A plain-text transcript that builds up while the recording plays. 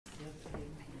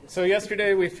So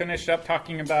yesterday we finished up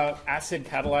talking about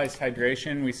acid-catalyzed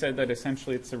hydration. We said that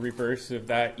essentially it's the reverse of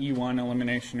that E1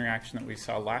 elimination reaction that we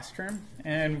saw last term.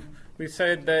 And we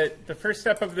said that the first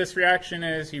step of this reaction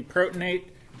is you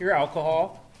protonate your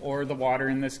alcohol, or the water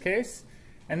in this case,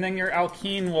 and then your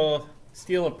alkene will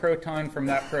steal a proton from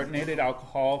that protonated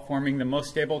alcohol, forming the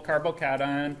most stable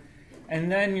carbocation, and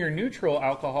then your neutral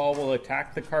alcohol will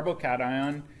attack the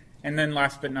carbocation, and then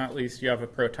last but not least, you have a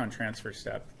proton transfer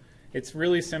step. It's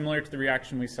really similar to the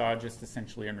reaction we saw, just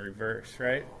essentially in reverse,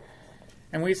 right?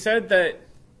 And we said that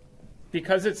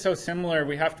because it's so similar,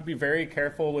 we have to be very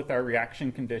careful with our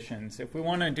reaction conditions. If we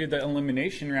want to do the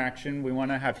elimination reaction, we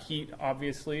want to have heat,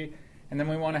 obviously, and then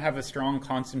we want to have a strong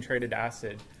concentrated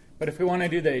acid. But if we want to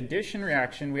do the addition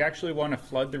reaction, we actually want to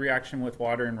flood the reaction with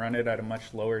water and run it at a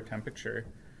much lower temperature.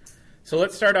 So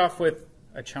let's start off with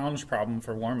a challenge problem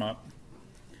for warm-up.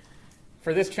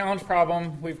 For this challenge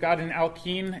problem, we've got an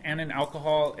alkene and an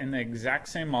alcohol in the exact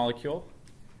same molecule,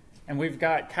 and we've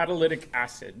got catalytic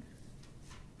acid.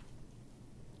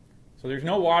 So there's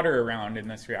no water around in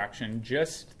this reaction,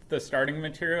 just the starting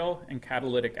material and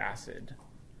catalytic acid.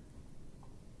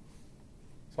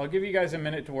 So I'll give you guys a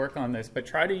minute to work on this, but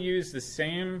try to use the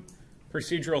same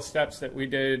procedural steps that we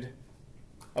did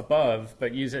above,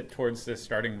 but use it towards the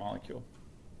starting molecule.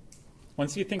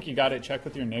 Once you think you got it, check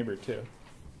with your neighbor too.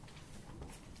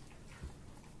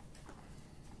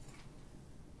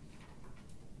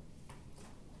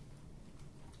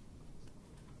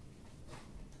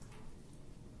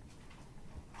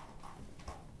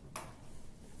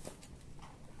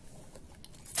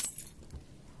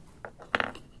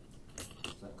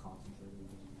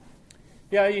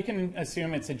 Yeah, you can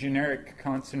assume it's a generic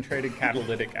concentrated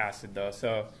catalytic acid, though.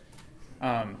 So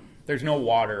there's no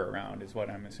water around, is what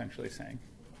I'm essentially saying.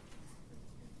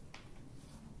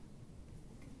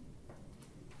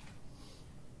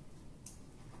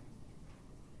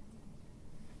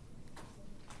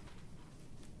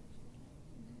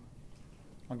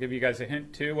 I'll give you guys a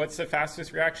hint, too. What's the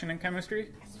fastest reaction in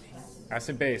chemistry?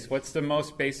 Acid-base. What's the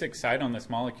most basic site on this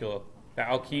molecule? The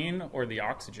alkene or the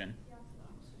oxygen?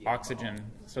 Oxygen.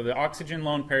 So the oxygen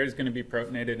lone pair is going to be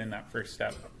protonated in that first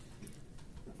step.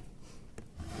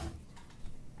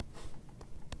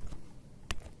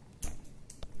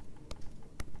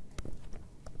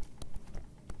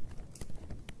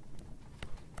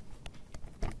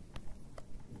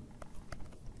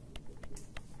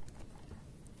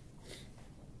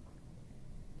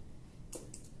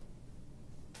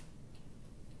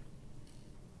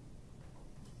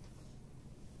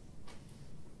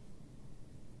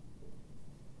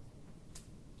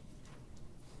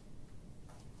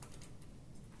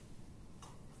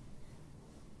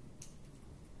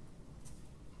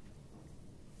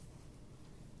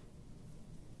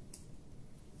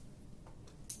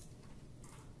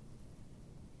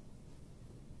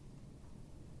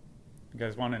 You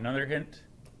guys want another hint?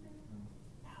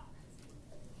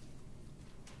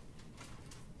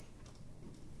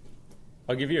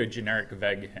 I'll give you a generic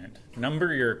VEG hint.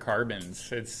 Number your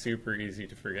carbons. It's super easy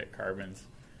to forget carbons.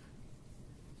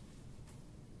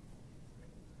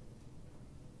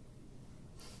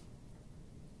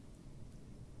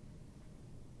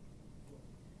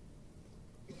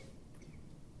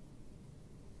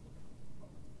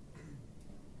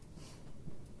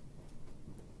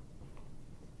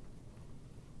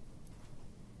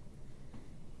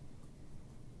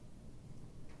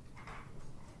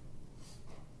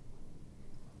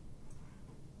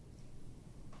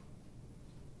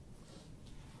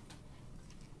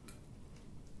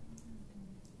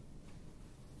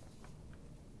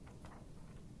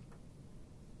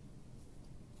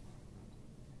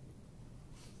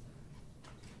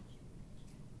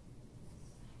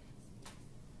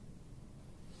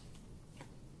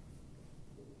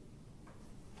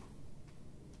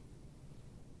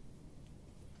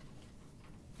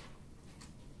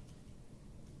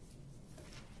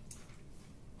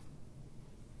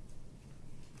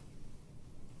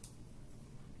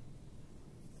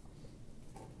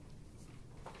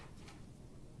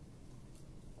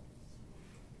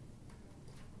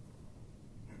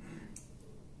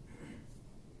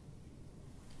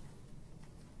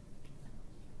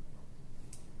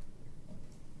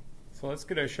 So let's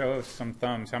get a show of some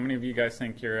thumbs. How many of you guys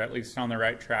think you're at least on the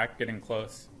right track, getting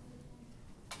close?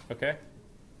 Okay?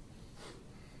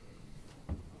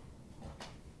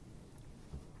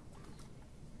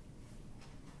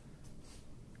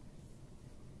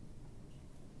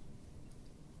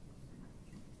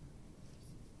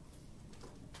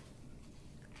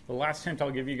 The last hint I'll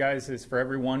give you guys is for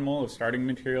every 1 mole of starting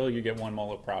material, you get 1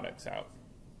 mole of products out.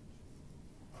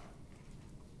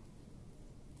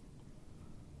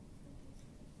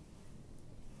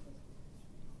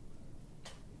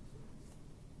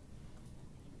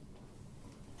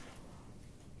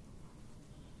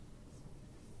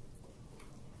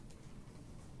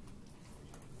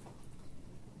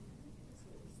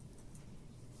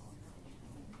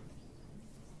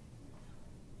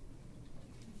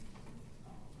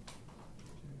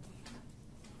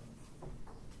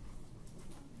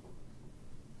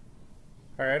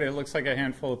 All right, it looks like a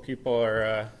handful of people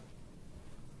are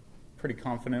pretty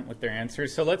confident with their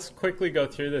answers. So let's quickly go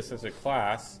through this as a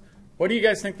class. What do you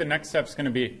guys think the next step's going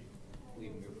to be?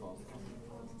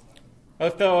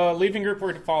 If the leaving group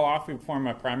were to fall off, we would form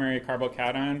a primary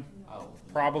carbocation.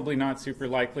 Probably not super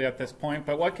likely at this point,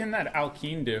 but what can that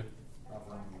alkene do?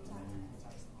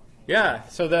 Yeah,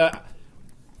 so the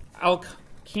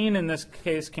alkene in this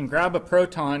case can grab a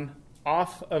proton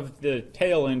off of the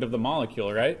tail end of the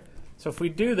molecule, right? So if we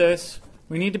do this,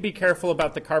 we need to be careful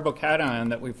about the carbocation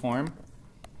that we form.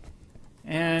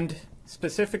 And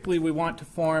specifically, we want to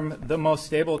form the most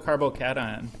stable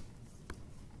carbocation.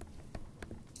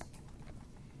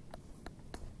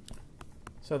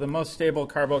 So the most stable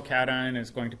carbocation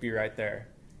is going to be right there.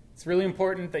 It's really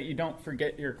important that you don't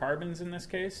forget your carbons in this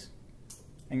case,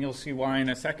 and you'll see why in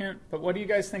a second. But what do you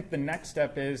guys think the next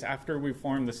step is after we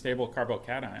form the stable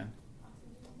carbocation?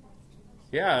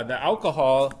 Yeah, the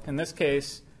alcohol, in this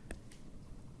case,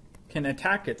 can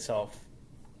attack itself.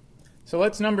 So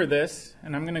let's number this,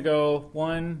 and I'm going to go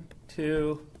 1,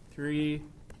 2, 3,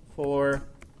 4,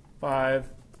 5,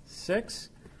 6.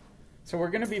 So we're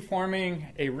going to be forming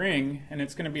a ring, and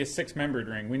it's going to be a 6-membered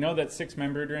ring. We know that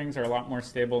 6-membered rings are a lot more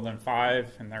stable than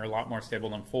 5, and they're a lot more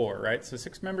stable than 4, right? So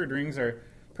 6-membered rings are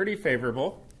pretty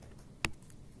favorable.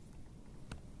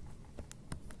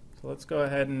 So let's go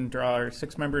ahead and draw our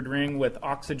 6-membered ring with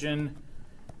oxygen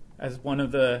as one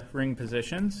of the ring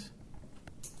positions.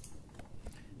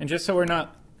 And just so we're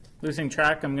not losing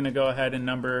track, I'm going to go ahead and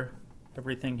number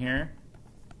everything here.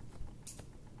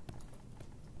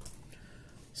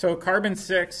 So carbon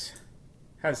 6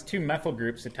 has 2 methyl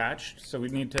groups attached, so we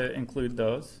need to include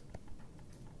those.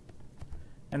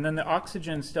 And then the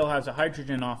oxygen still has a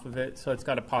hydrogen off of it, so it's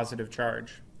got a positive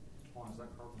charge. Is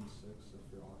that carbon 6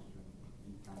 if your oxygen,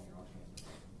 you count your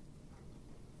oxygen?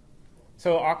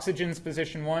 So oxygen's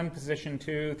position 1, position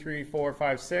 2, 3, 4,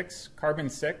 5, 6. Carbon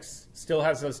 6 still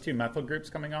has those 2 methyl groups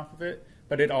coming off of it,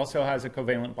 but it also has a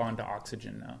covalent bond to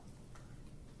oxygen now.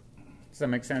 Does that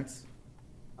make sense?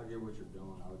 I get what you're doing.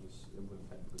 It wouldn't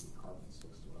technically be carbon 6 to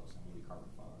what I was saying, maybe carbon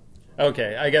 5.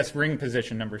 Okay, I guess ring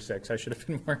position number 6. I should have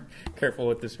been more careful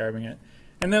with describing it.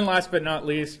 And then last but not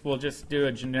least, we'll just do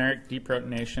a generic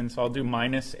deprotonation. So I'll do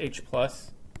minus H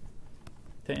plus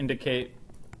to indicate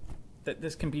that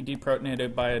this can be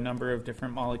deprotonated by a number of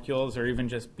different molecules or even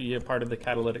just be a part of the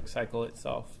catalytic cycle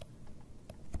itself.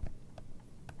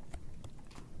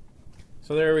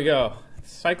 So there we go.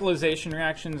 Cyclization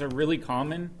reactions are really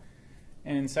common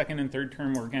in second and third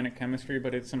term organic chemistry,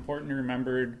 but it's important to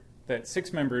remember that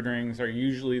 6-membered rings are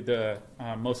usually the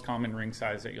most common ring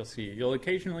size that you'll see. You'll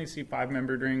occasionally see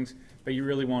 5-membered rings, but you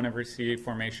really won't ever see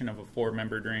formation of a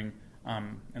 4-membered ring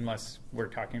unless we're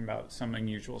talking about some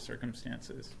unusual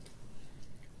circumstances.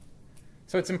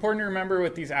 So it's important to remember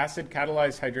with these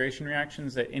acid-catalyzed hydration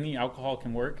reactions that any alcohol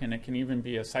can work, and it can even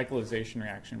be a cyclization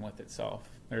reaction with itself.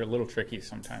 They're a little tricky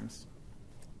sometimes.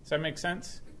 Does that make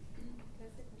sense?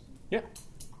 Yeah.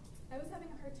 I was having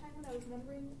a hard time when I was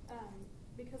numbering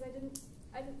because I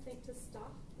didn't think to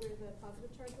stop where the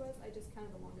positive charge was. I just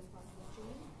counted the longest possible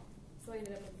chain, so I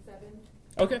ended up with 7.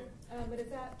 Okay. But is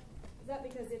that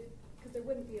because there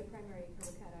wouldn't be a primary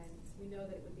carbocation, we know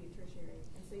that it would be a tertiary,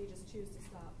 and so you just choose to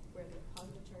stop where the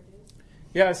positive charge is?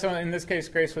 Yeah. So in this case,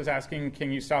 Grace was asking,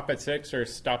 can you stop at 6 or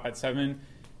stop at 7?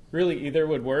 Really, either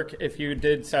would work. If you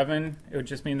did 7, it would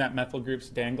just mean that methyl group's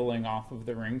dangling off of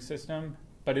the ring system.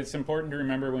 But it's important to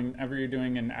remember whenever you're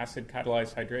doing an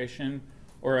acid-catalyzed hydration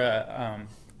or a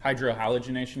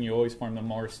hydrohalogenation, you always form the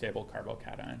more stable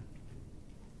carbocation.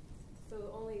 So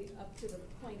only up to the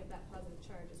point of that positive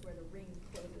charge is where the ring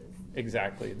closes?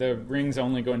 Exactly. The ring's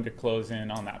only going to close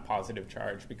in on that positive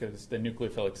charge because the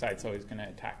nucleophilic site's always going to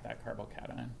attack that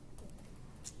carbocation.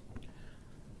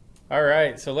 All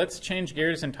right, so let's change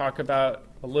gears and talk about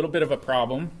a little bit of a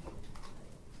problem.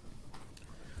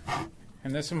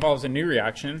 And this involves a new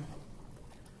reaction.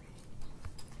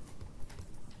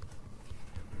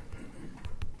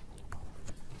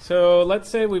 So let's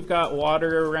say we've got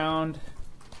water around,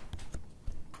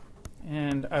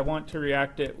 and I want to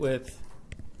react it with,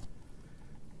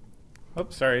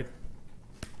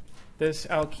 this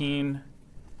alkene,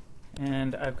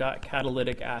 and I've got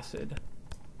catalytic acid.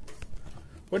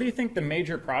 What do you think the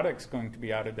major product's going to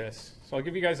be out of this? So I'll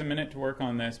give you guys a minute to work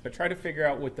on this, but try to figure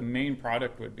out what the main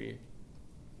product would be.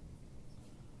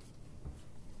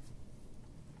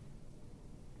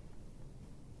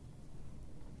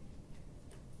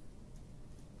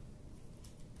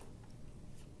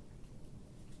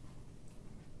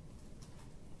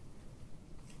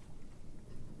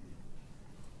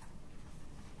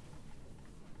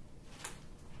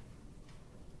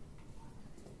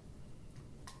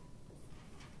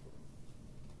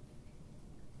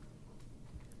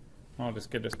 I'll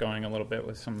just get us going a little bit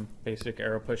with some basic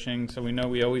arrow pushing. So we know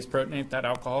we always protonate that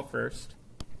alcohol first.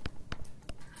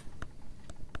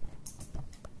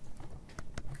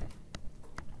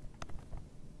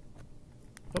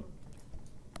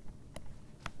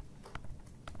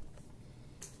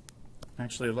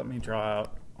 Actually, let me draw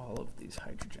out all of these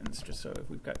hydrogens just so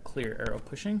we've got clear arrow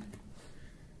pushing.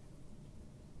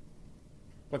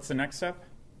 What's the next step?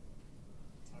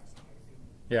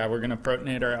 Yeah, we're going to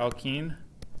protonate our alkene.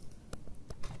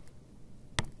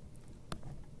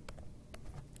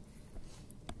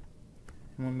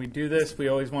 And when we do this, we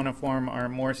always want to form our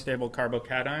more stable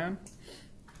carbocation.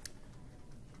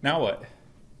 Now what?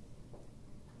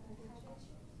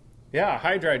 Yeah,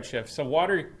 hydride shift. So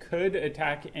water could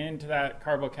attack into that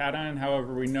carbocation.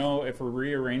 However, we know if a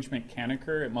rearrangement can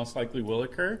occur, it most likely will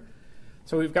occur.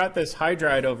 So we've got this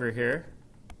hydride over here.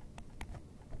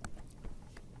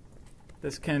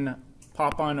 This can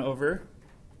pop on over.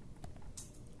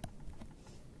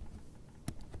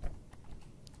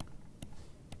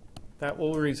 That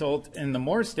will result in the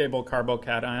more stable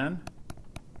carbocation.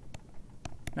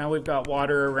 Now we've got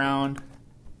water around.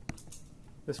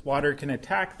 This water can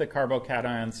attack the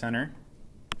carbocation center.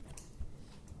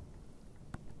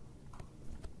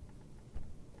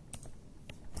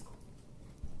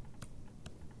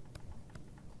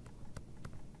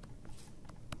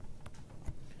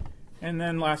 And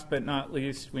then last but not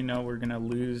least, we know we're going to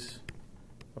lose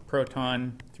a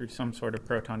proton through some sort of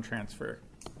proton transfer.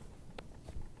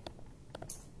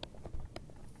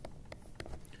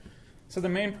 So the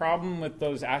main problem with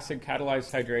those acid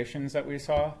catalyzed hydrations that we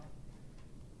saw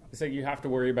is that you have to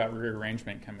worry about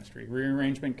rearrangement chemistry.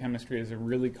 Rearrangement chemistry is a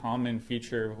really common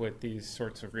feature with these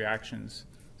sorts of reactions.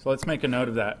 So let's make a note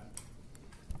of that.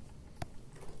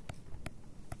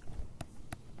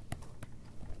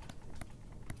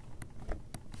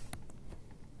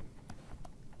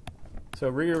 So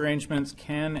rearrangements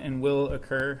can and will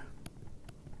occur,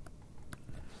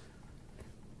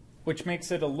 which makes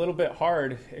it a little bit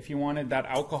hard if you wanted that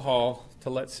alcohol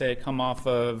to, let's say, come off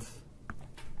of,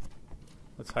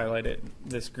 let's highlight it,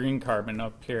 this green carbon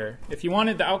up here. If you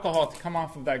wanted the alcohol to come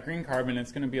off of that green carbon,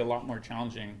 it's going to be a lot more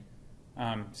challenging,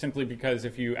 simply because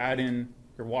if you add in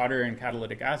your water and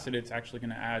catalytic acid, it's actually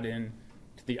going to add in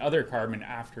to the other carbon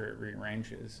after it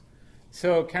rearranges.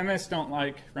 So chemists don't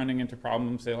like running into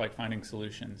problems, they like finding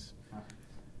solutions.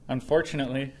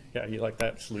 Unfortunately, yeah, you like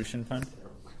that solution pun?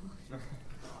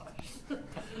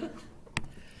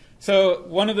 So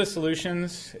one of the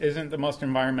solutions isn't the most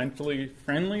environmentally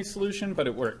friendly solution, but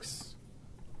it works.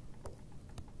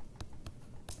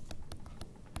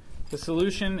 The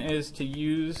solution is to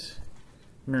use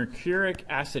mercuric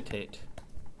acetate.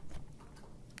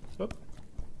 Whoop.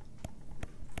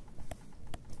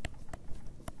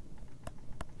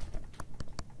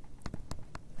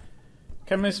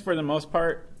 Chemists, for the most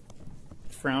part,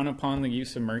 frown upon the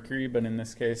use of mercury, but in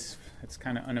this case, it's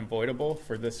kind of unavoidable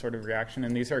for this sort of reaction.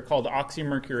 And these are called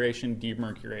oxymercuration,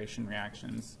 demercuration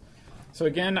reactions. So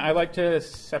again, I like to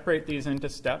separate these into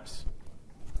steps.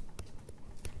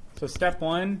 So step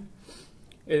one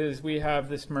is we have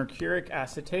this mercuric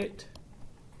acetate.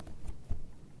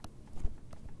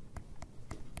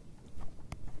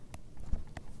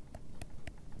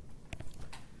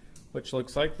 Which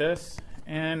looks like this.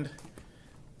 And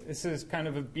this is kind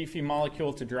of a beefy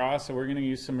molecule to draw, so we're going to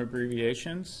use some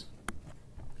abbreviations.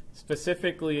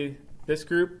 Specifically, this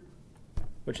group,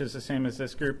 which is the same as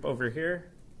this group over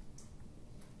here.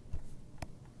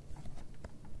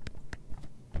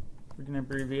 We're going to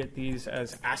abbreviate these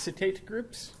as acetate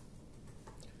groups.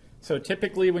 So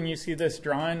typically when you see this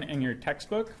drawn in your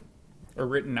textbook, or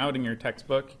written out in your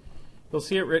textbook, you'll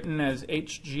see it written as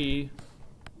HgOAC2.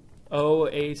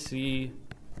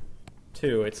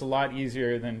 It's a lot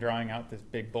easier than drawing out this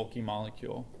big bulky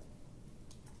molecule.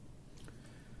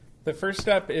 The first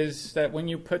step is that when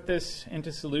you put this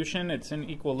into solution, it's in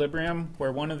equilibrium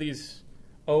where one of these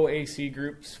OAC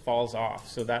groups falls off.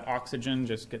 So that oxygen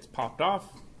just gets popped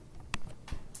off,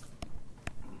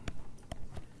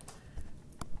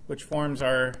 which forms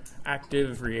our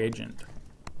active reagent.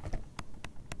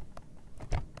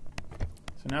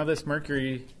 So now this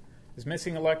mercury is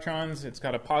missing electrons. It's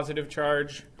got a positive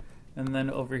charge. And then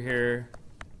over here,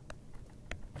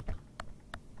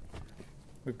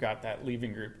 we've got that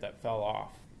leaving group that fell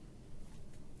off.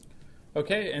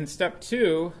 Okay, in step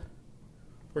two,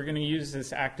 we're going to use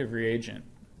this active reagent.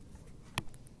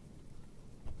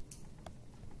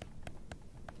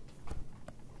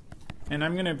 And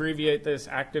I'm going to abbreviate this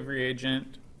active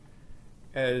reagent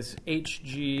as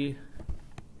HgOAC,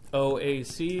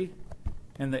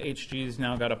 and the Hg's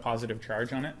now got a positive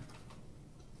charge on it.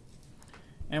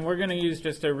 And we're going to use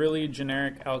just a really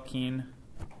generic alkene.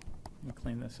 Let me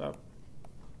clean this up.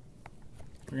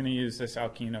 We're going to use this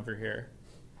alkene over here.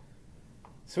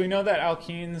 So we know that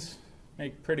alkenes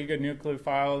make pretty good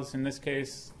nucleophiles. In this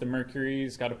case, the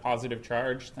mercury's got a positive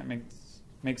charge. That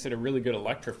makes it a really good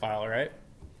electrophile, right?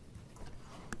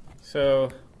 So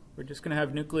we're just going to have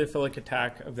nucleophilic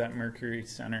attack of that mercury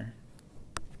center.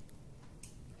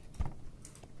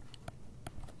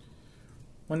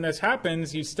 When this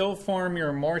happens, you still form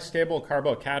your more stable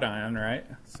carbocation, right?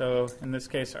 So in this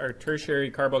case, our tertiary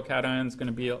carbocation is going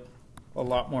to be a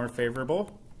lot more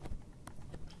favorable.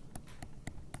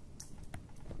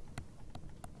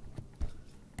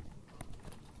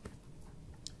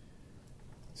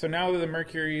 So now that the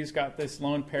mercury's got this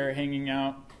lone pair hanging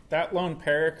out, that lone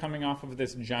pair coming off of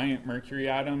this giant mercury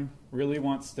atom really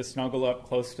wants to snuggle up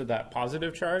close to that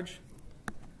positive charge.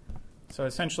 So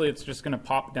essentially it's just going to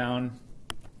pop down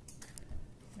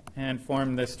and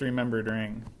form this three-membered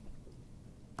ring.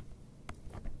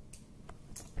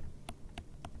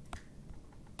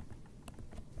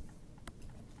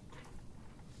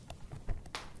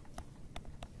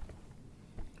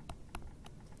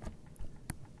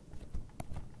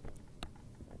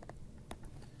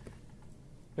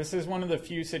 This is one of the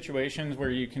few situations where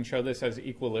you can show this as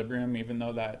equilibrium, even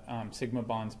though that sigma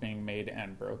bond's being made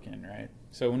and broken, right?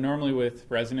 So normally with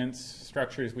resonance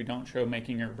structures, we don't show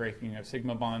making or breaking of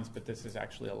sigma bonds, but this is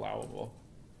actually allowable.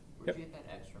 Where'd you get that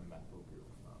extra methyl group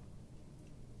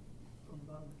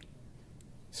from?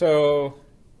 So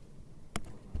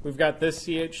we've got this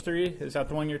CH3. Is that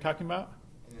the one you're talking about?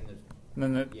 And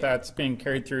then that's being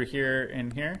carried through here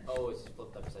and here? Oh, it's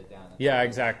flipped upside down. That's yeah,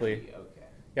 exactly. Okay.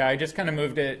 Yeah, I just kind of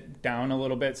moved it down a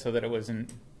little bit so that it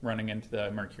wasn't running into the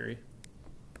mercury.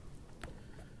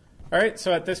 All right,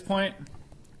 so at this point,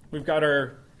 we've got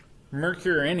our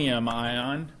mercurinium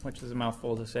ion, which is a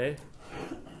mouthful to say.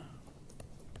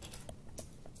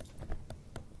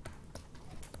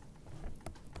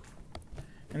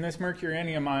 And this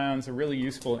mercurinium ion is a really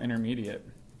useful intermediate.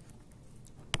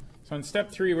 So in step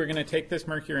 3, we're going to take this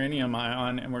mercurinium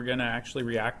ion and we're going to actually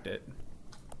react it.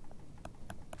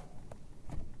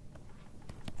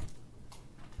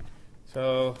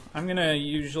 So I'm going to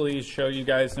usually show you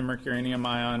guys the mercurinium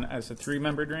ion as a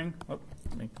three-membered ring. Oh,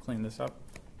 let me clean this up.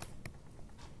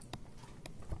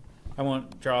 I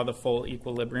won't draw the full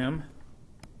equilibrium.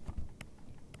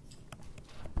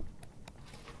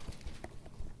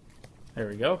 There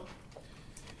we go.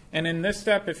 And in this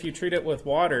step, if you treat it with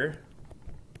water,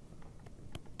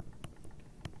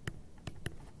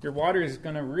 your water is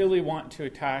going to really want to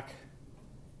attack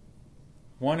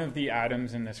one of the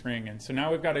atoms in this ring. And so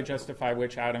now we've got to justify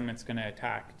which atom it's going to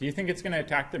attack. Do you think it's going to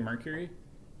attack the mercury?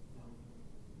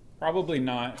 Probably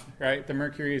not, right? The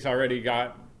mercury's already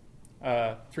got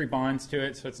 3 bonds to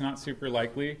it, so it's not super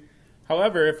likely.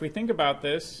 However, if we think about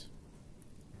this,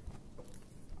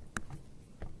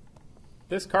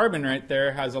 this carbon right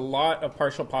there has a lot of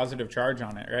partial positive charge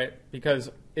on it, right? Because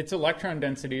its electron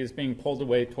density is being pulled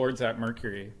away towards that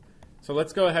mercury. So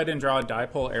let's go ahead and draw a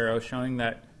dipole arrow showing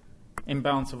that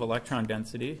imbalance of electron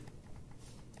density.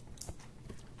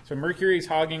 So mercury is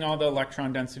hogging all the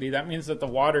electron density. That means that the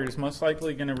water is most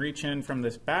likely going to reach in from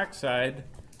this backside,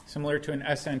 similar to an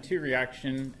SN2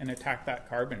 reaction, and attack that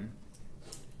carbon.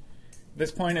 At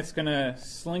this point, it's going to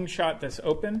slingshot this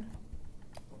open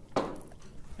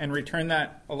and return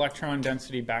that electron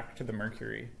density back to the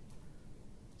mercury.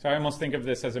 So I almost think of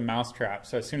this as a mousetrap.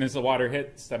 So as soon as the water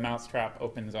hits, the mousetrap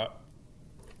opens up.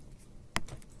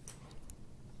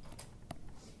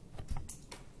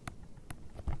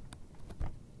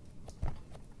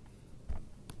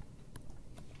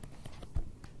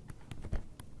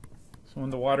 So when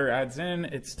the water adds in,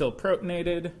 it's still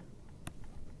protonated.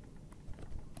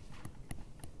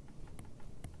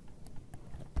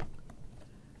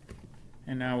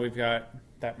 And now we've got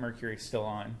that mercury still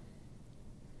on.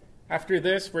 After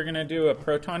this, we're going to do a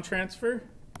proton transfer.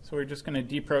 So we're just going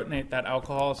to deprotonate that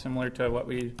alcohol, similar to what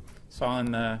we saw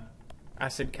in the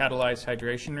acid-catalyzed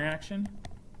hydration reaction.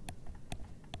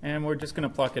 And we're just going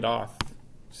to pluck it off.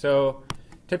 So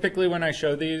typically when I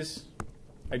show these,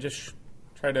 I just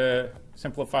try to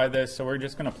simplify this. So we're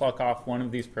just going to pluck off one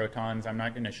of these protons. I'm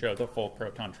not going to show the full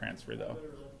proton transfer, though.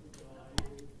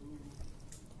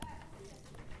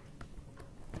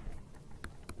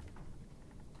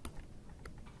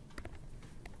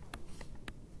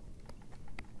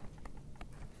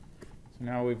 So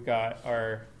now we've got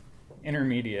our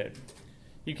intermediate.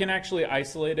 You can actually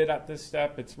isolate it at this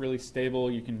step. It's really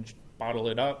stable. You can bottle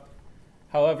it up.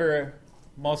 However,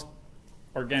 most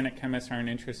organic chemists aren't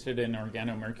interested in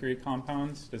organomercury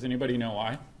compounds. Does anybody know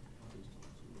why?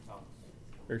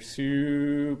 are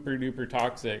super duper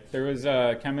toxic. There was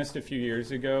a chemist a few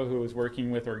years ago who was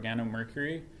working with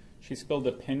organomercury. She spilled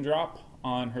a pin drop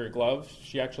on her gloves.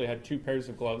 She actually had 2 pairs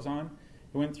of gloves on.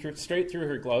 It went straight through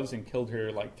her gloves and killed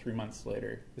her like 3 months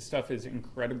later. This stuff is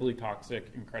incredibly toxic,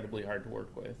 incredibly hard to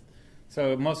work with.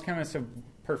 So most chemists have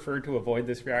preferred to avoid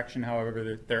this reaction.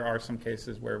 However, there are some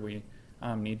cases where we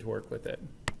need to work with it.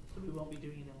 So we won't be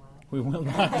doing it in lab? We will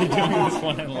not be doing this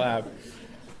one in lab.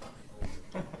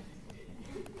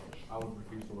 I would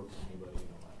refuse to work with anybody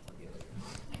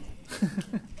in a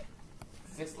lab.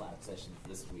 6 lab sessions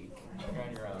this week. You're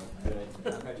on your own. Good.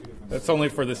 I've had 2 different. That's only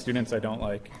for the students I don't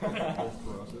like.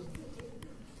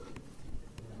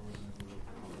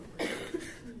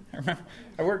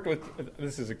 I worked with,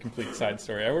 this is a complete side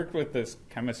story. I worked with this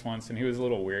chemist once, and he was a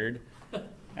little weird.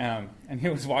 And he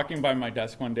was walking by my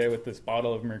desk one day with this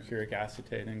bottle of mercuric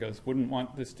acetate and goes, "Wouldn't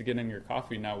want this to get in your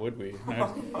coffee now, would we?" And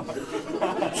I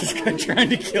was, this guy trying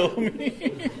to kill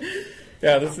me.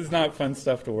 Yeah, this is not fun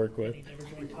stuff to work with.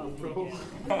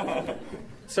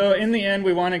 So in the end,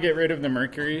 we want to get rid of the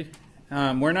mercury.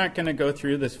 We're not going to go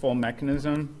through this full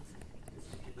mechanism.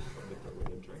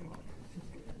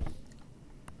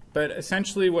 But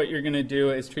essentially what you're going to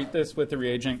do is treat this with a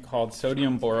reagent called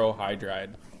sodium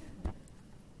borohydride.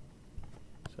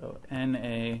 So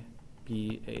NaBH4.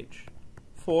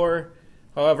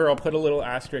 However, I'll put a little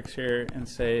asterisk here and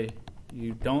say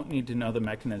you don't need to know the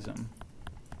mechanism.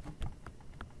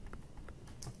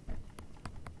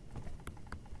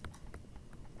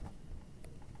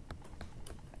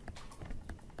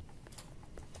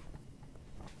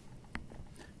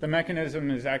 The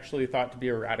mechanism is actually thought to be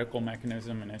a radical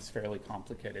mechanism, and it's fairly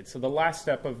complicated. So the last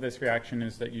step of this reaction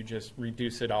is that you just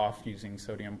reduce it off using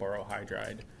sodium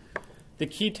borohydride. The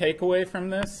key takeaway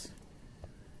from this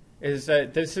is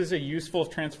that this is a useful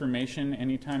transformation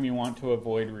anytime you want to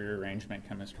avoid rearrangement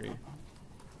chemistry.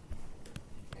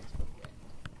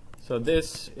 So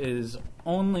this is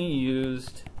only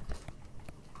used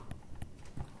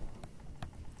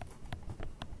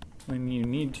when you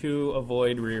need to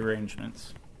avoid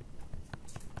rearrangements.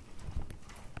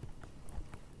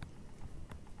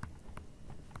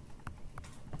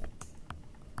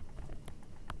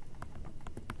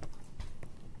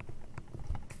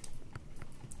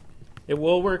 It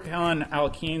will work on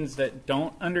alkenes that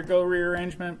don't undergo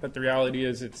rearrangement, but the reality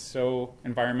is it's so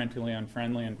environmentally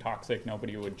unfriendly and toxic,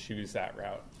 nobody would choose that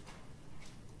route.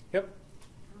 Yep?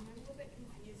 I'm a little bit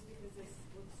confused because this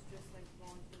looks just like the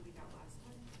molecule we got last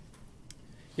time.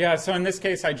 Yeah, so in this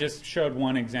case, I just showed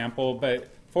one example, but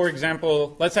for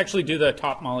example, let's actually do the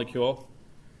top molecule.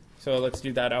 So let's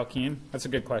do that alkene. That's a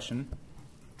good question.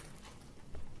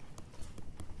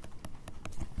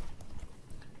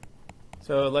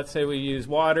 So let's say we use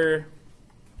water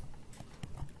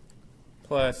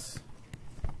plus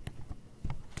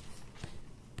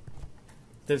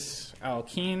this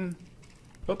alkene.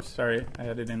 Oops, sorry, I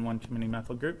added in one too many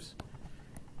methyl groups.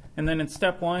 And then in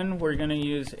step 1, we're going to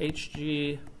use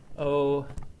HgOAC2.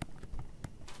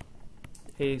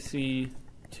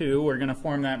 We're going to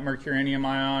form that mercurinium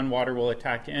ion. Water will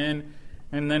attack in.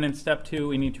 And then in step 2,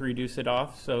 we need to reduce it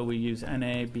off. So we use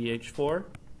NaBH4.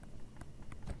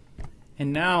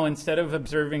 And now, instead of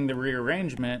observing the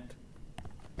rearrangement,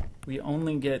 we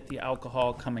only get the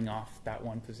alcohol coming off that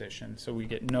one position. So we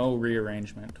get no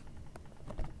rearrangement.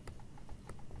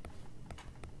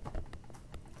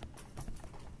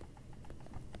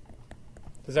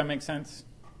 Does that make sense?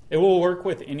 It will work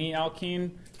with any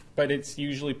alkene, but it's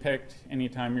usually picked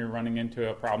anytime you're running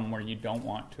into a problem where you don't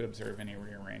want to observe any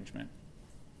rearrangement.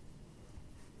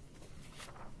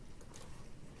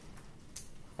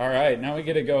 All right, now we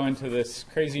get to go into this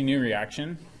crazy new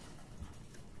reaction.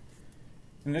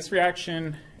 And this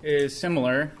reaction is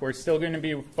similar. We're still going to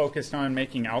be focused on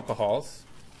making alcohols.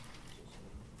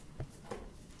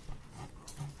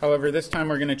 However, this time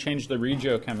we're going to change the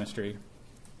regiochemistry.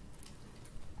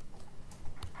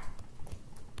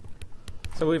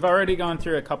 So we've already gone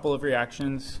through a couple of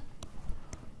reactions.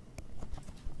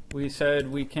 We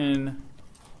said we can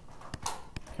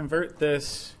convert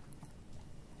this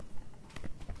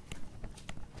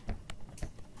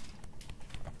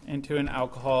into an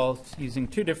alcohol using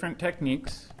 2 different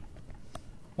techniques,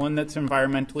 one that's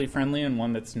environmentally friendly and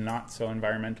one that's not so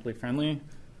environmentally friendly.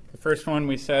 The first one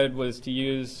we said was to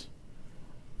use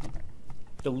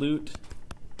dilute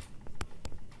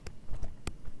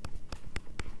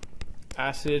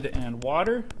acid and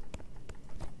water.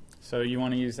 So you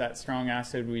want to use that strong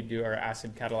acid, we do our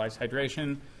acid catalyzed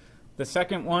hydration. The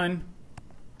second one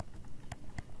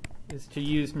is to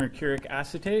use mercuric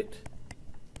acetate,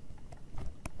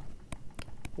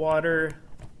 water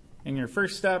in your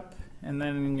first step, and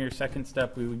then in your second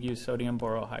step, we would use sodium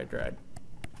borohydride.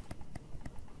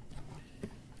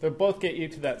 They'll both get you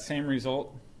to that same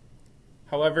result.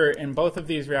 However, in both of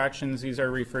these reactions, these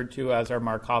are referred to as our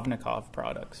Markovnikov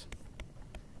products.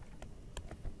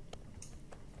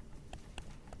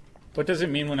 What does it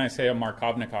mean when I say a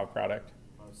Markovnikov product?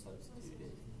 More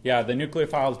substituted. Yeah, the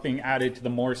nucleophile is being added to the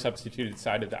more substituted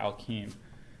side of the alkene.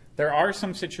 There are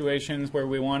some situations where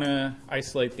we want to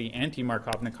isolate the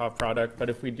anti-Markovnikov product, but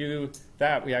if we do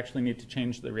that, we actually need to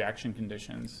change the reaction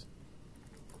conditions.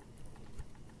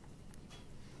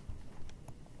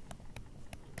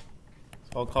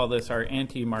 So I'll call this our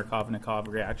anti-Markovnikov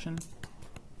reaction.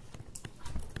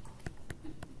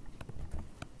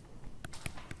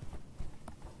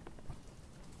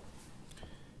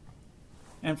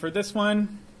 And for this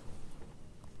one,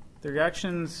 the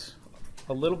reaction's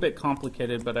a little bit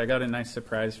complicated, but I got a nice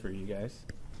surprise for you guys.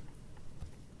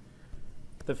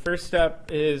 The first step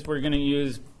is we're going to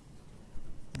use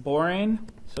borane,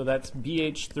 so that's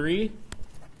BH3.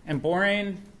 And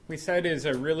borane, we said, is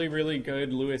a really, really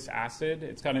good Lewis acid.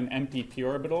 It's got an empty p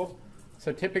orbital.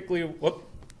 So typically,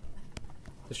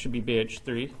 this should be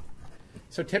BH3.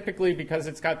 So typically, because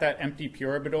it's got that empty p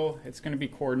orbital, it's going to be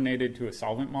coordinated to a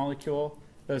solvent molecule.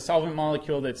 The solvent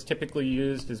molecule that's typically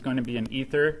used is going to be an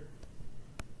ether.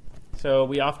 So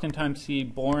we oftentimes see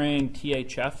borane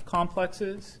THF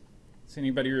complexes. Does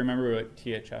anybody remember what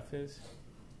THF is?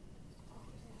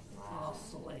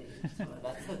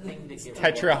 That's the thing to get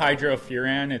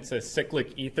Tetrahydrofuran. It's a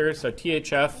cyclic ether. So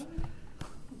THF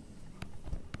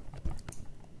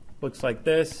looks like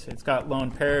this. It's got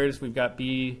lone pairs. We've got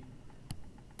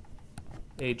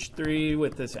BH3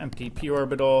 with this empty p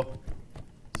orbital.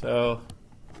 So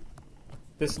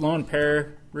this lone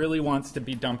pair really wants to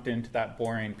be dumped into that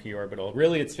borane p orbital.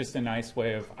 Really, it's just a nice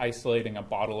way of isolating a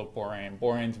bottle of borane.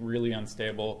 Borane's really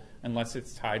unstable unless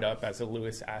it's tied up as a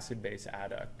Lewis acid-base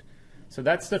adduct. So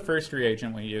that's the first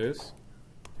reagent we use.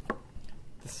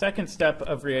 The second step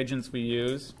of reagents we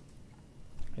use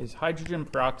is hydrogen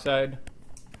peroxide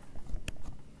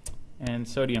and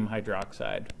sodium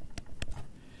hydroxide.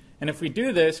 And if we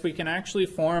do this, we can actually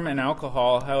form an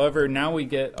alcohol. However, now we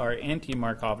get our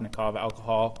anti-Markovnikov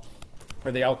alcohol,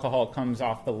 where the alcohol comes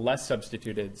off the less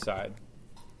substituted side.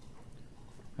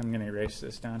 I'm going to erase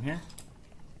this down here.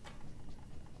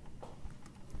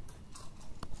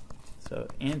 So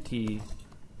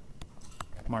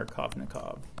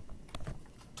anti-Markovnikov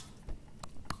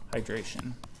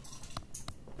hydration.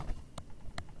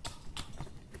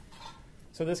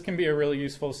 So this can be a really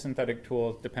useful synthetic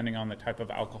tool depending on the type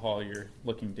of alcohol you're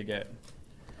looking to get.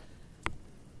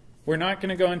 We're not going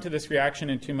to go into this reaction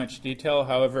in too much detail.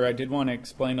 However, I did want to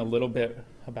explain a little bit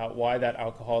about why that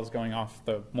alcohol is going off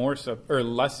the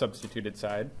less substituted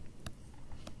side.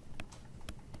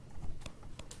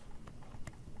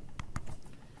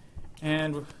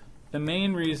 And the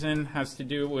main reason has to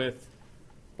do with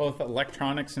both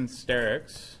electronics and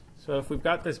sterics. So if we've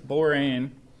got this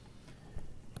borane,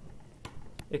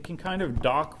 it can kind of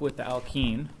dock with the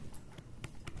alkene.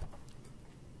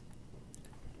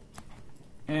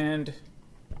 And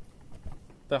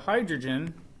the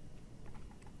hydrogen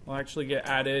will actually get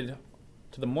added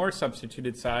to the more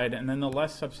substituted side, and then the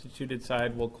less substituted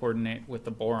side will coordinate with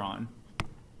the boron.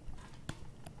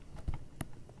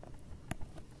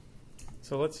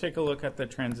 So let's take a look at the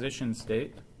transition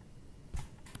state.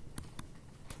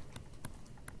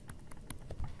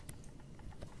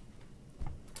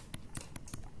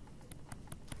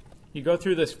 You go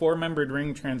through this four-membered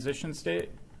ring transition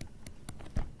state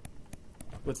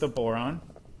with the boron,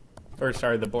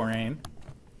 the borane.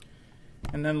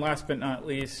 And then last but not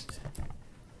least,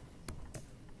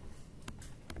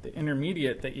 the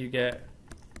intermediate that you get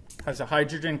has a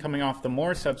hydrogen coming off the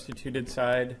more substituted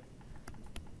side,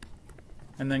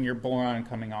 and then your boron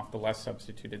coming off the less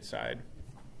substituted side.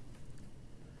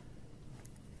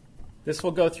 This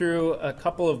will go through a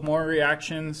couple of more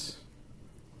reactions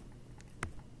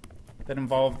that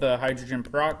involve the hydrogen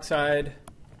peroxide,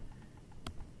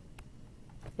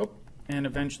 and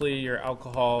eventually your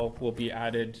alcohol will be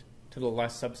added to the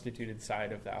less substituted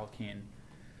side of the alkene.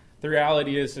 The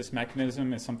reality is this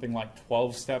mechanism is something like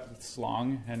 12 steps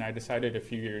long, and I decided a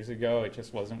few years ago it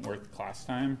just wasn't worth class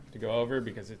time to go over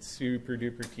because it's super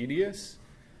duper tedious.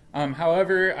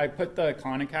 However, I put the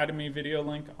Khan Academy video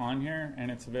link on here,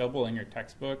 and it's available in your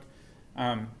textbook.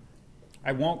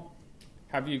 I won't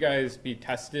have you guys be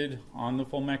tested on the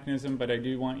full mechanism, but I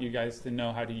do want you guys to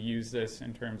know how to use this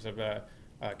in terms of a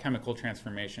chemical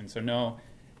transformation. So know,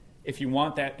 if you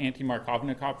want that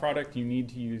anti-Markovnikov product, you need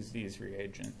to use these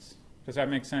reagents. Does that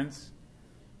make sense?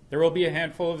 There will be a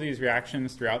handful of these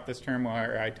reactions throughout this term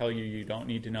where I tell you you don't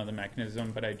need to know the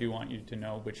mechanism, but I do want you to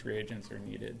know which reagents are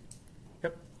needed.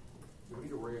 Yep. Do we need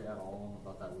to worry at all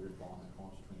about that weird bond that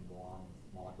forms between boron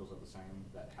molecules of the same,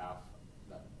 that half,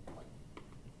 that like...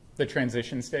 The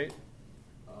transition state?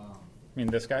 I mean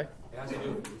this guy? It has to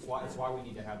do, it's why we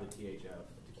need to have the THF,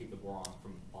 to keep the boron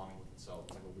from bonding with itself.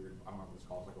 It's like a weird, I don't know what it's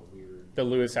called, it's like a weird... The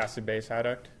Lewis acid-base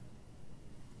adduct?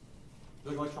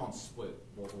 The electrons split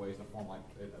both ways to form like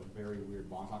a very weird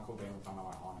bond. It's not covalent, it's not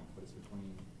ionic, but it's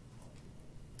between...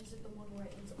 Is it the one where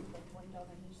it ends up with like one double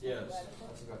and Yes,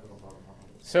 that's exactly what I'm talking about.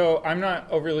 So I'm not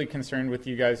overly concerned with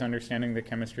you guys understanding the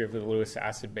chemistry of the Lewis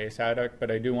acid-base adduct,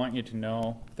 but I do want you to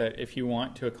know that if you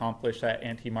want to accomplish that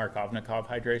anti-Markovnikov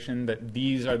hydration, that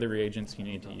these are the reagents you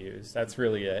need to use. That's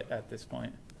really it at this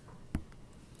point.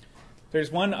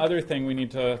 There's one other thing we need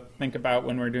to think about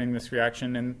when we're doing this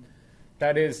reaction, and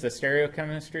that is the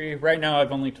stereochemistry. Right now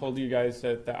I've only told you guys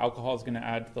that the alcohol is going to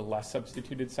add to the less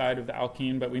substituted side of the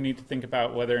alkene, but we need to think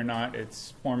about whether or not it's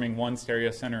forming one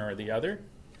stereocenter or the other.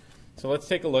 So let's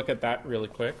take a look at that really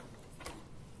quick.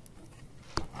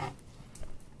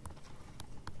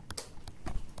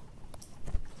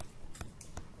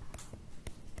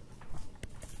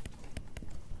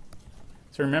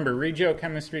 So remember,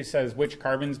 regiochemistry says which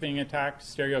carbon's being attacked.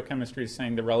 Stereochemistry is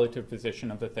saying the relative position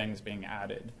of the things being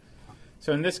added.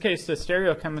 So in this case, the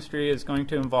stereochemistry is going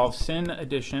to involve syn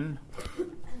addition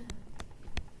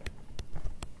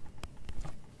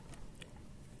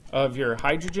of your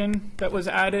hydrogen that was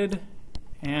added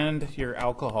and your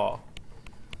alcohol.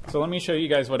 So let me show you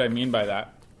guys what I mean by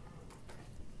that.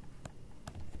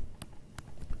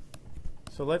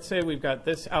 So let's say we've got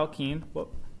this alkene,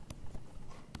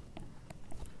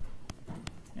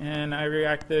 and I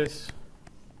react this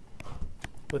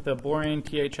with a borane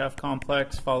THF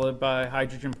complex followed by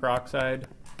hydrogen peroxide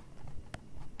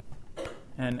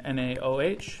and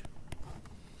NaOH.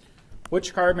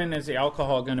 Which carbon is the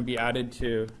alcohol going to be added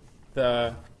to?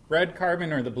 The red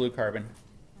carbon or the blue carbon?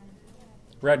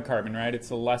 Red carbon, right? It's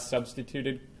the less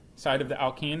substituted side of the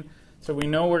alkene. So we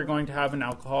know we're going to have an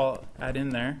alcohol add in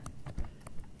there.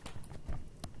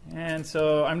 And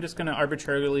so I'm just going to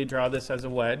arbitrarily draw this as a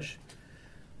wedge.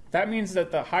 That means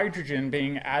that the hydrogen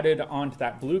being added onto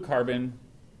that blue carbon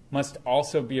must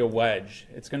also be a wedge.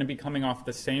 It's going to be coming off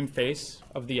the same face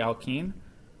of the alkene.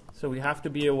 So we have to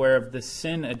be aware of the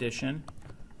syn addition,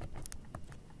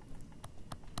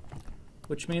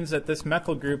 which means that this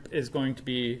methyl group is going to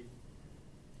be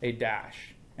a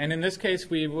dash. And in this case,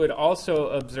 we would also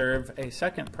observe a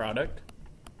second product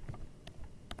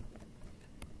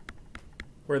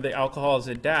where the alcohol is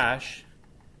a dash.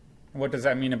 And what does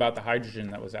that mean about the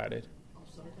hydrogen that was added?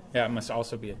 Yeah, it must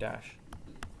also be a dash.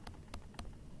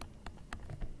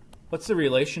 What's the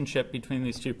relationship between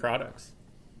these two products?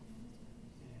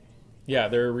 Yeah,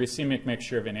 they're a racemic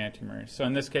mixture of enantiomers. So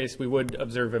in this case, we would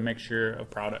observe a mixture of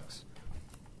products.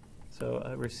 So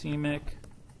a racemic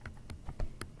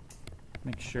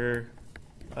mixture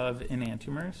of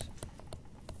enantiomers.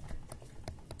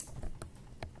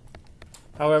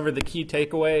 However, the key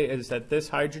takeaway is that this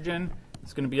hydrogen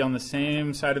is going to be on the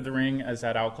same side of the ring as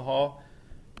that alcohol.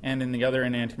 And in the other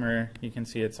enantiomer, you can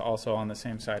see it's also on the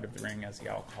same side of the ring as the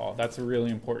alcohol. That's a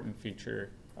really important feature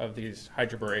of these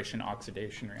hydroboration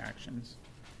oxidation reactions.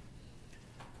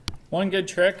 One good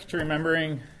trick to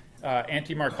remembering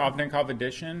anti-Markovnikov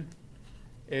addition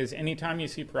is anytime you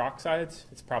see peroxides,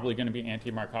 it's probably going to be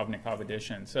anti-Markovnikov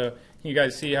addition. So you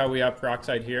guys see how we have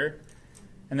peroxide here?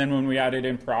 And then when we added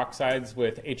in peroxides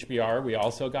with HBr, we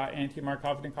also got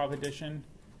anti-Markovnikov addition.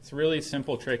 It's a really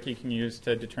simple trick you can use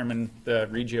to determine the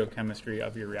regiochemistry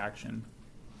of your reaction.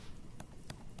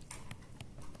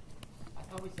 I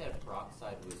thought we said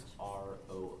peroxide was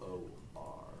ROOR.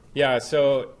 Yeah,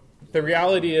 so the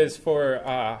reality is for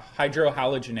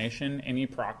hydrohalogenation, any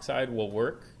peroxide will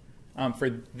work. For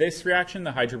this reaction,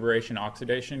 the hydroboration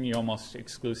oxidation, you almost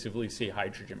exclusively see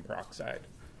hydrogen peroxide.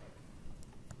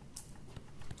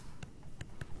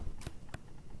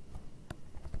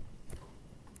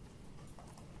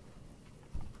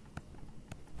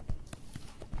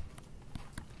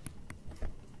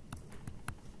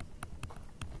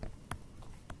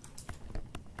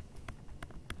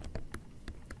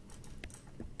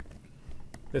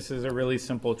 This is a really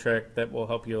simple trick that will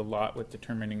help you a lot with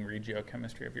determining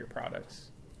regiochemistry of your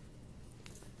products.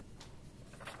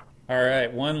 All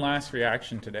right, one last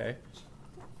reaction today.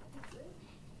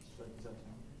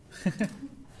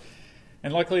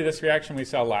 And luckily this reaction we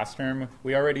saw last term.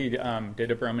 We already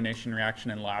did a bromination reaction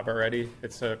in lab already.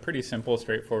 It's a pretty simple,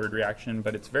 straightforward reaction,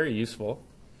 but it's very useful.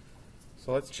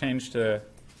 So let's change to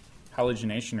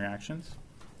halogenation reactions.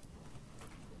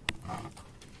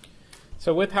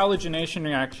 So with halogenation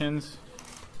reactions,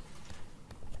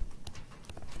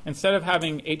 instead of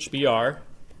having HBr,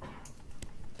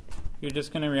 you're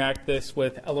just going to react this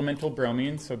with elemental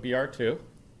bromine, so Br2.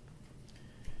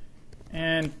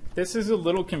 And this is a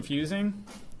little confusing.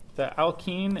 The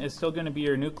alkene is still going to be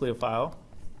your nucleophile.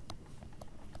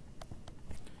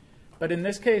 But in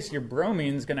this case, your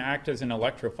bromine is going to act as an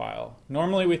electrophile.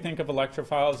 Normally, we think of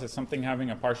electrophiles as something having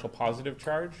a partial positive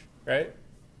charge, right?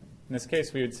 In this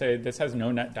case, we would say this has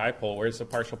no net dipole. Where's the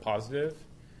partial positive?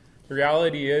 The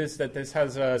reality is that this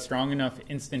has a strong enough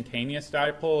instantaneous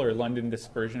dipole or London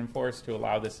dispersion force to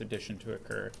allow this addition to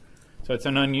occur. So it's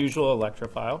an unusual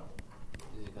electrophile.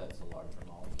 Is it because it's a larger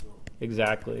molecule?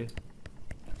 Exactly.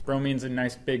 Bromine's a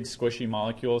nice big squishy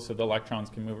molecule, so the electrons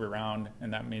can move around,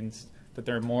 and that means that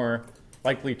they're more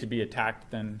likely to be attacked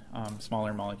than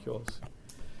smaller molecules.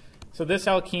 So this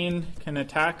alkene can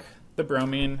attack the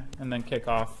bromine and then kick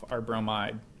off our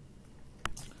bromide.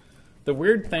 The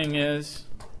weird thing is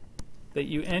that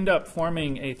you end up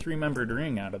forming a 3-membered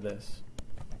ring out of this.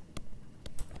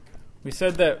 We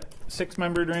said that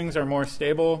 6-membered rings are more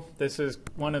stable. This is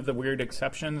one of the weird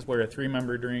exceptions where a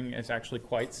 3-membered ring is actually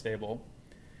quite stable.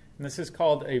 And this is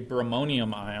called a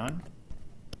bromonium ion.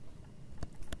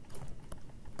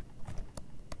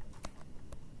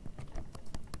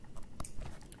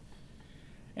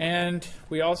 And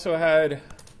we also had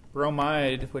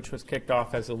bromide, which was kicked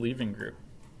off as a leaving group.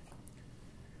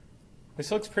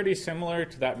 This looks pretty similar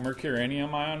to that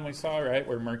mercuranium ion we saw, right,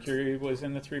 where mercury was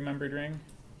in the 3-membered ring.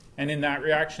 And in that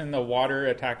reaction, the water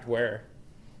attacked where?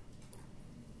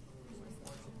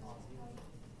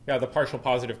 Yeah, the partial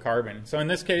positive carbon. So in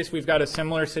this case, we've got a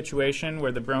similar situation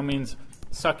where the bromine's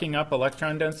sucking up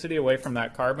electron density away from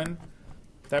that carbon.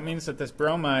 That means that this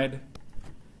bromide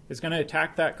is going to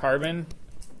attack that carbon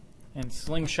and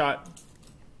slingshot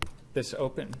this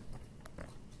open.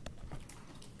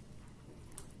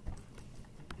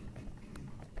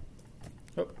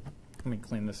 Oh, let me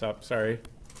clean this up, sorry.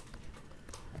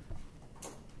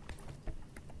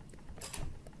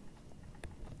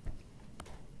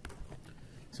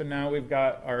 So now we've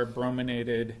got our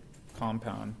brominated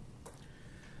compound.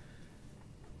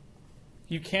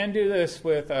 You can do this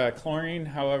with chlorine.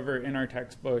 However, in our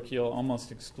textbook, you'll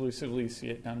almost exclusively see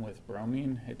it done with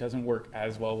bromine. It doesn't work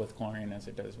as well with chlorine as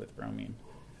it does with bromine.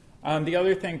 The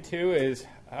other thing, too, is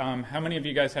how many of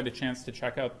you guys had a chance to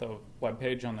check out the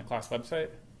webpage on the class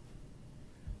website?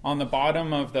 On the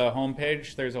bottom of the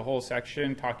homepage, there's a whole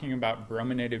section talking about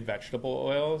brominated vegetable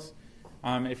oils.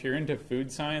 If you're into food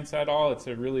science at all, it's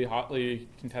a really hotly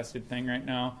contested thing right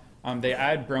now. They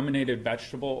add brominated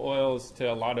vegetable oils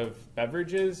to a lot of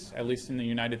beverages, at least in the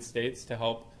United States, to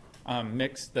help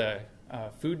mix the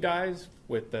food dyes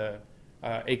with the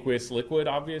aqueous liquid,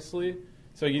 obviously.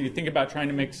 So you think about trying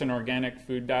to mix an organic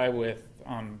food dye with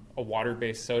a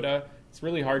water-based soda. It's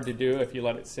really hard to do. If you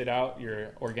let it sit out,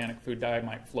 your organic food dye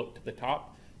might float to the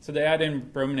top. So they add in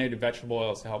brominated vegetable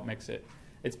oils to help mix it.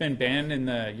 It's been banned in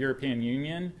the European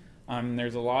Union.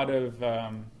 There's a lot of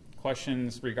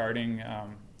questions regarding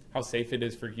how safe it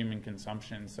is for human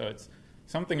consumption. So it's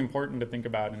something important to think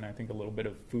about, and I think a little bit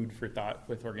of food for thought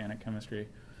with organic chemistry.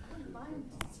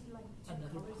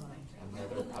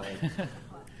 Another pie.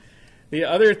 The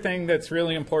other thing that's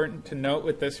really important to note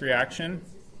with this reaction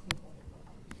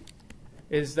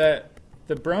is that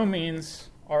the bromines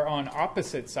are on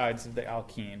opposite sides of the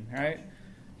alkene, right?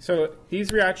 So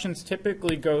these reactions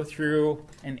typically go through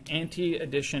an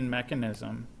anti-addition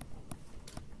mechanism.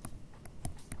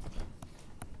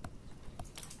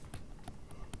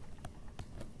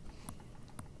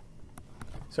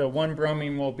 So one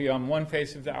bromine will be on one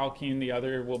face of the alkene, the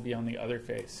other will be on the other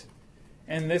face.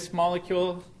 And this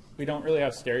molecule, we don't really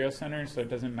have stereocenters, so it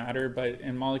doesn't matter, but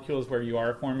in molecules where you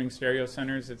are forming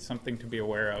stereocenters, it's something to be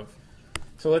aware of.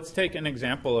 So let's take an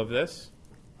example of this.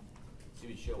 So you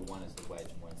would show one as the wedge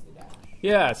and one as the dash.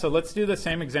 Yeah, so let's do the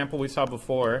same example we saw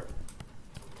before,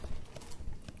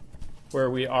 where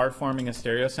we are forming a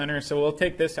stereocenter. So we'll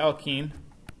take this alkene,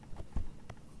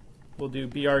 we'll do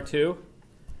Br2,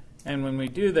 and when we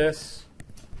do this,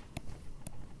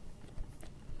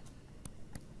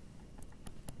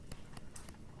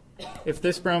 if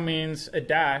this bromine's a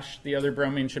dash, the other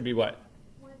bromine should be what?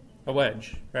 A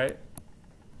wedge, right?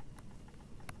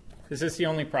 Is this the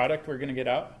only product we're going to get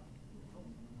out?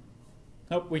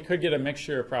 Nope, we could get a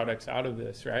mixture of products out of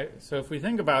this, right? So if we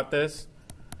think about this,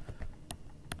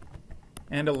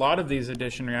 and a lot of these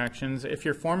addition reactions, if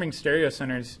you're forming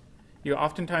stereocenters, you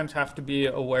oftentimes have to be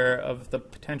aware of the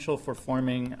potential for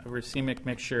forming a racemic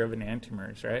mixture of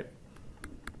enantiomers, right?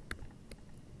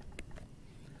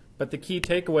 But the key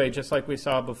takeaway, just like we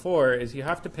saw before, is you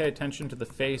have to pay attention to the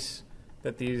face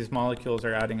that these molecules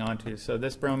are adding onto. So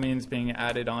this bromine is being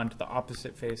added onto the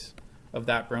opposite face of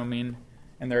that bromine,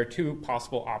 and there are two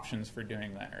possible options for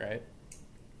doing that, right?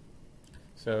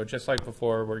 So just like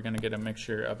before, we're going to get a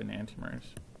mixture of enantiomers.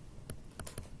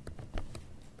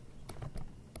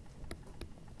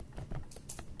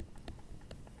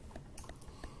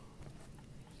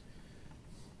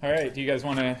 All right, do you guys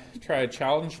want to try a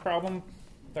challenge problem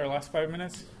with our last 5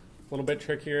 minutes? A little bit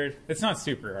trickier. It's not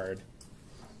super hard.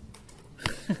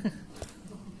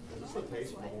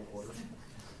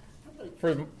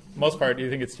 For the most part, do you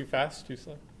think it's too fast, too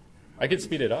slow? I could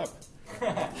speed it up.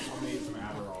 I'll need some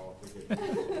Adderall if we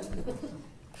could.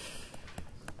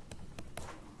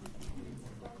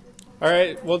 All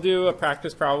right, we'll do a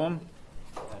practice problem.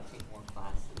 Gotta take more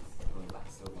classes. It only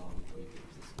lasts so long before you get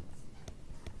resistance.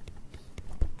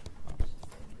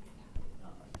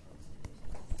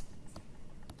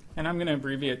 And I'm going to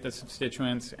abbreviate the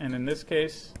substituents. And in this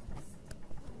case,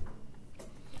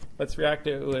 let's react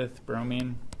it with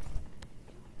bromine.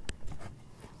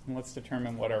 And let's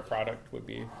determine what our product would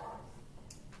be,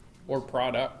 or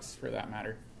products for that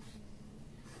matter.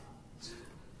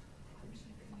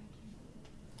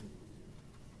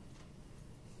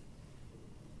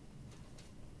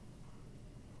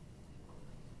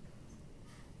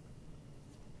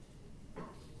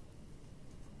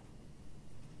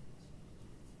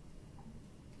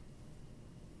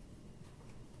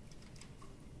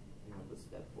 You know, the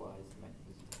stepwise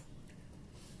mechanism.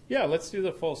 Yeah, let's do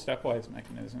the full stepwise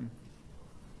mechanism.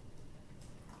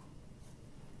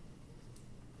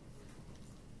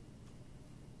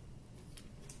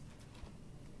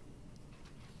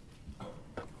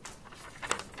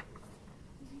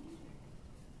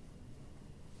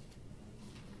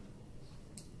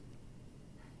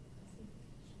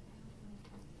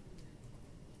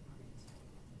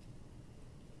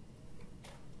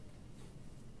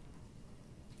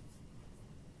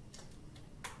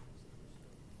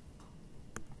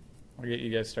 I'll get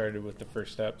you guys started with the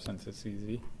first step since it's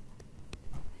easy.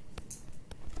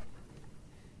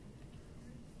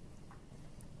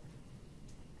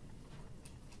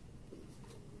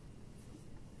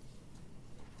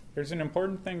 There's an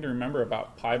important thing to remember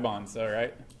about pi bonds though,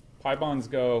 right? Pi bonds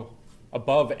go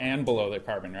above and below the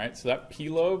carbon, right? So that p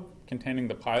lobe containing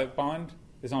the pi bond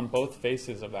is on both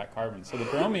faces of that carbon. So the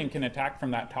bromine can attack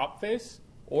from that top face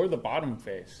or the bottom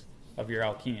face of your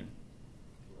alkene.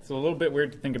 It's a little bit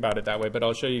weird to think about it that way, but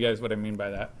I'll show you guys what I mean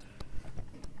by that.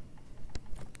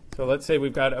 So let's say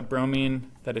we've got a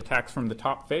bromine that attacks from the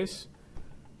top face.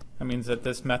 That means that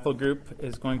this methyl group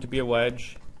is going to be a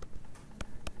wedge.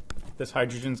 This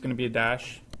hydrogen is going to be a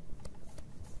dash.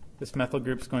 This methyl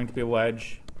group is going to be a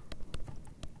wedge.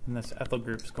 And this ethyl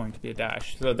group is going to be a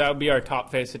dash. So that would be our top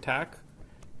face attack.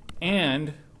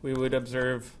 And we would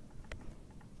observe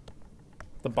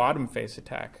the bottom face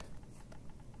attack.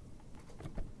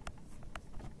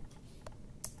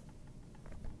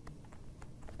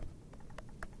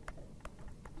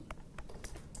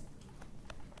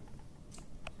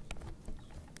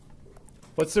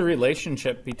 What's the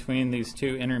relationship between these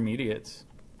two intermediates?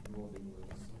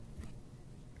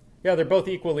 Yeah, they're both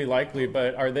equally likely,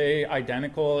 but are they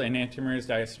identical enantiomers,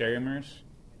 diastereomers?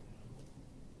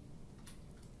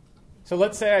 So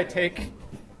let's say I take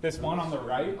this one on the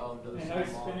right and I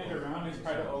spin it around and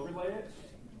try to overlay it.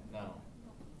 No.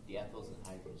 The ethyls and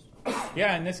hydros.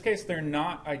 Yeah, in this case, they're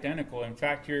not identical. In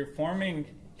fact, you're forming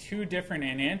two different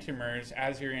enantiomers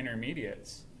as your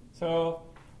intermediates. So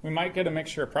we might get a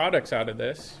mixture of products out of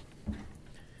this.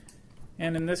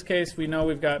 And in this case, we know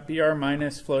we've got Br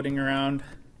minus floating around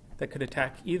that could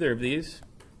attack either of these.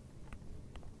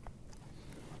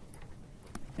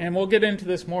 And we'll get into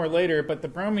this more later, but the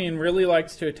bromine really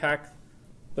likes to attack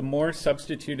the more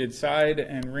substituted side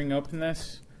and ring open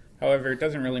this. However, it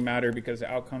doesn't really matter because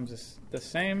the outcomes is the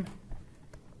same.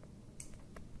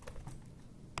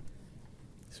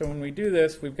 So when we do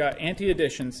this, we've got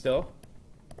anti-addition still.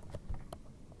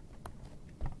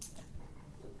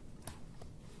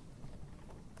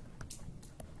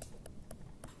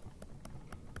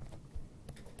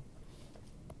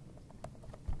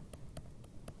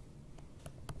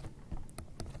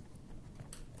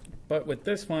 But with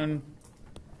this one,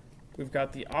 we've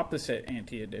got the opposite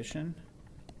anti-addition.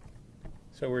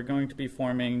 So we're going to be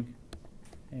forming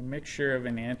a mixture of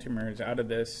enantiomers out of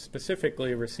this,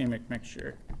 specifically a racemic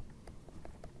mixture.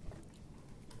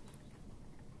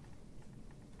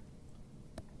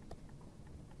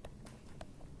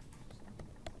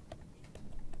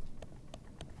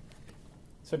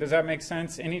 So does that make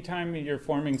sense? Anytime you're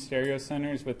forming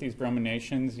stereocenters with these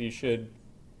brominations, you should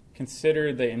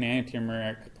consider the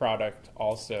enantiomeric product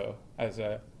also as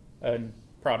a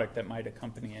product that might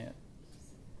accompany it.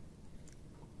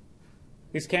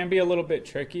 These can be a little bit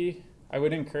tricky. I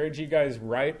would encourage you guys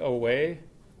right away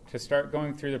to start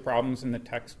going through the problems in the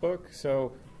textbook.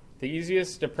 So the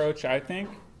easiest approach, I think,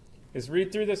 is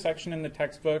read through the section in the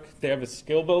textbook. They have a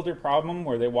skill builder problem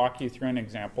where they walk you through an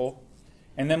example.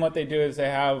 And then what they do is they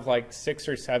have like 6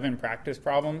 or 7 practice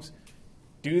problems.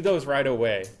 Do those right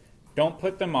away. Don't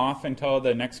put them off until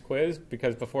the next quiz,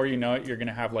 because before you know it, you're going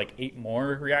to have like 8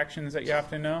 more reactions that you have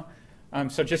to know.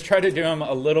 So just try to do them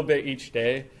a little bit each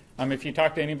day. If you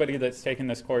talk to anybody that's taken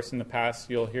this course in the past,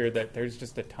 you'll hear that there's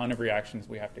just a ton of reactions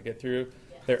we have to get through.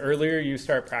 The earlier you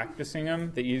start practicing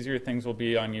them, the easier things will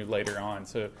be on you later on.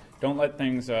 So don't let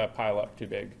things pile up too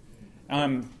big.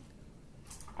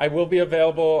 I will be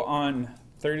available on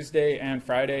Thursday and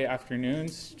Friday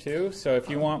afternoons too. So if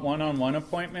you want one-on-one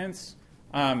appointments,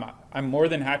 I'm more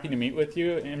than happy to meet with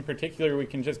you. In particular, we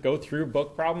can just go through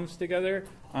book problems together.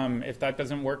 If that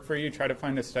doesn't work for you, try to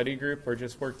find a study group or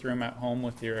just work through them at home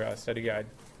with your study guide.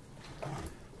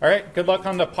 All right, good luck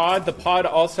on the pod. The pod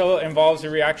also involves a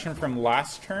reaction from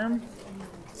last term,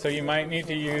 so you might need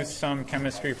to use some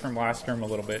chemistry from last term a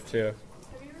little bit too.